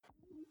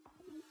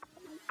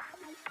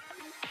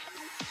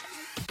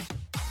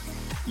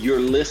You're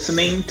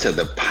listening to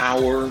the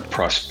Power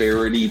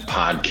Prosperity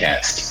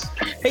Podcast.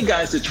 Hey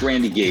guys, it's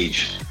Randy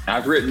Gage.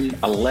 I've written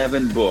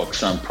 11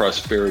 books on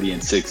prosperity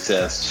and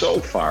success so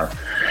far.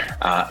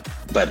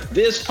 But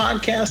this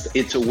podcast,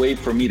 it's a way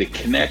for me to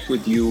connect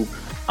with you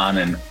on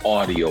an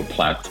audio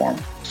platform.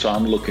 So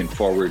I'm looking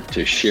forward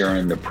to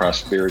sharing the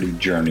prosperity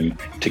journey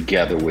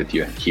together with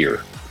you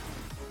here.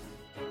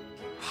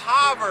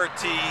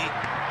 Poverty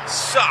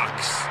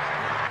sucks.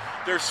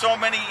 There's so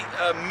many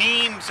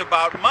memes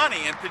about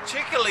money, and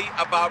particularly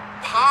about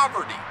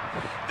poverty,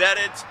 that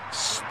it's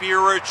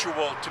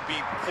spiritual to be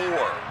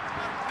poor,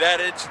 that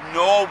it's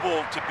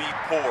noble to be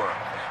poor,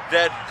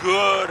 that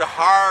good,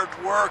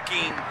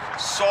 hard-working,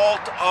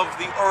 salt of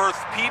the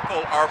earth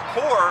people are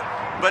poor,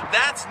 but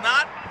that's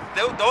not,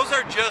 those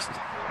are just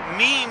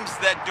memes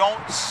that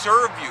don't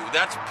serve you.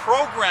 That's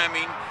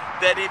programming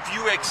that if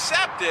you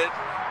accept it,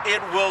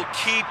 it will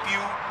keep you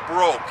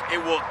broke.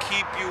 It will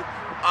keep you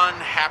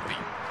unhappy.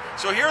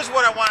 So here's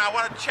what I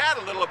want to chat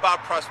a little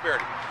about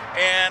prosperity.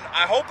 And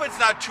I hope it's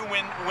not too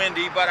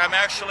windy, but I'm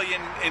actually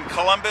in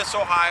Columbus,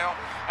 Ohio.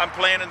 I'm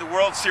playing in the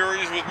World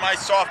Series with my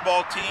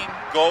softball team.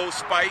 Go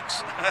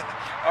Spikes.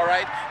 All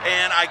right.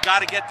 And I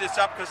got to get this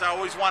up because I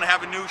always want to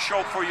have a new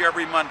show for you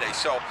every Monday.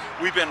 So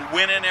we've been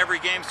winning every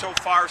game so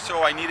far.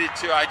 So I needed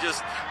to, I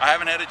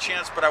haven't had a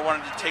chance, but I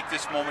wanted to take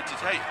this moment to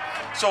tell you.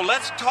 So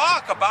let's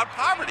talk about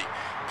poverty.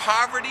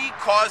 Poverty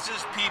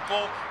causes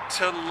people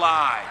to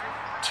lie,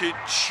 to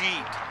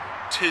cheat,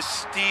 to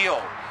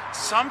steal,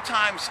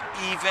 sometimes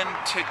even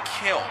to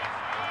kill.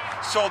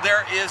 So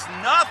there is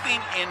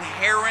nothing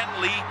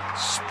inherently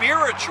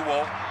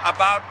spiritual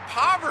about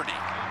poverty.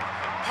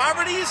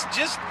 Poverty is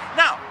just,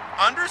 now,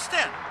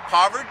 understand,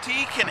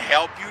 poverty can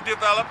help you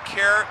develop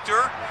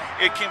character.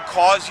 It can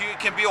cause you, it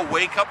can be a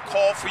wake-up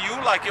call for you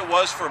like it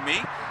was for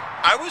me.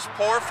 I was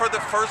poor for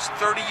the first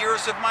 30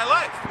 years of my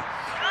life.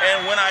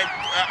 And when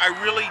I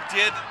really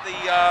did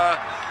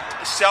the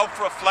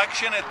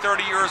self-reflection at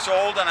 30 years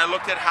old, and I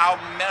looked at how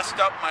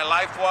messed up my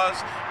life was.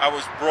 I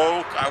was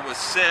broke, I was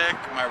sick,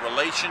 my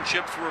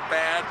relationships were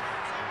bad,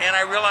 and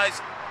I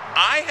realized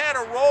I had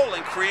a role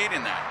in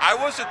creating that. I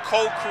was a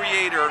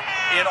co-creator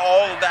in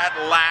all of that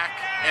lack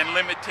and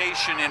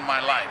limitation in my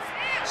life.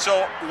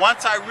 So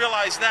once I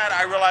realized that,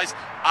 I realized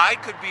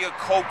I could be a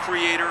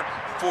co-creator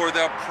for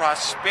the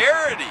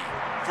prosperity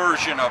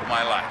version of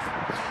my life.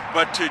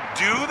 But to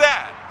do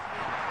that,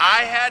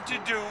 I had to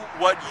do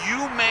what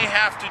you may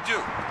have to do,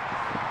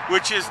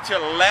 which is to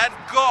let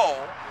go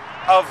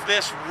of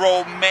this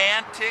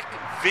romantic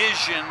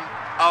vision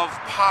of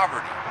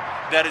poverty,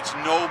 that it's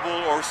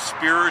noble or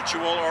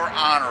spiritual or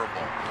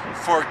honorable.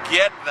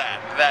 Forget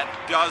that. That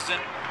doesn't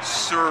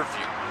serve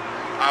you.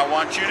 I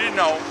want you to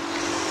know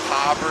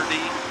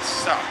poverty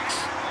sucks.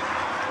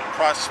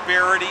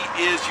 Prosperity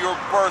is your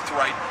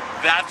birthright.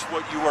 That's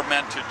what you are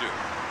meant to do.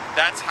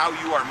 That's how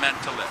you are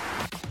meant to live.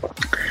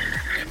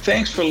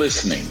 Thanks for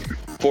listening.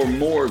 For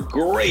more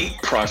great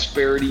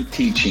prosperity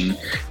teaching,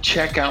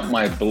 check out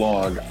my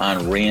blog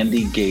on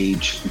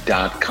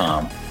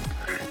randygage.com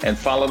and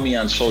follow me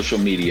on social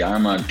media.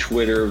 I'm on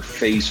Twitter,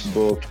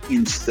 Facebook,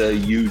 Insta,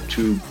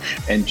 YouTube,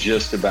 and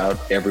just about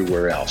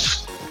everywhere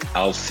else.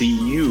 I'll see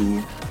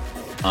you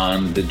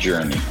on the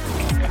journey.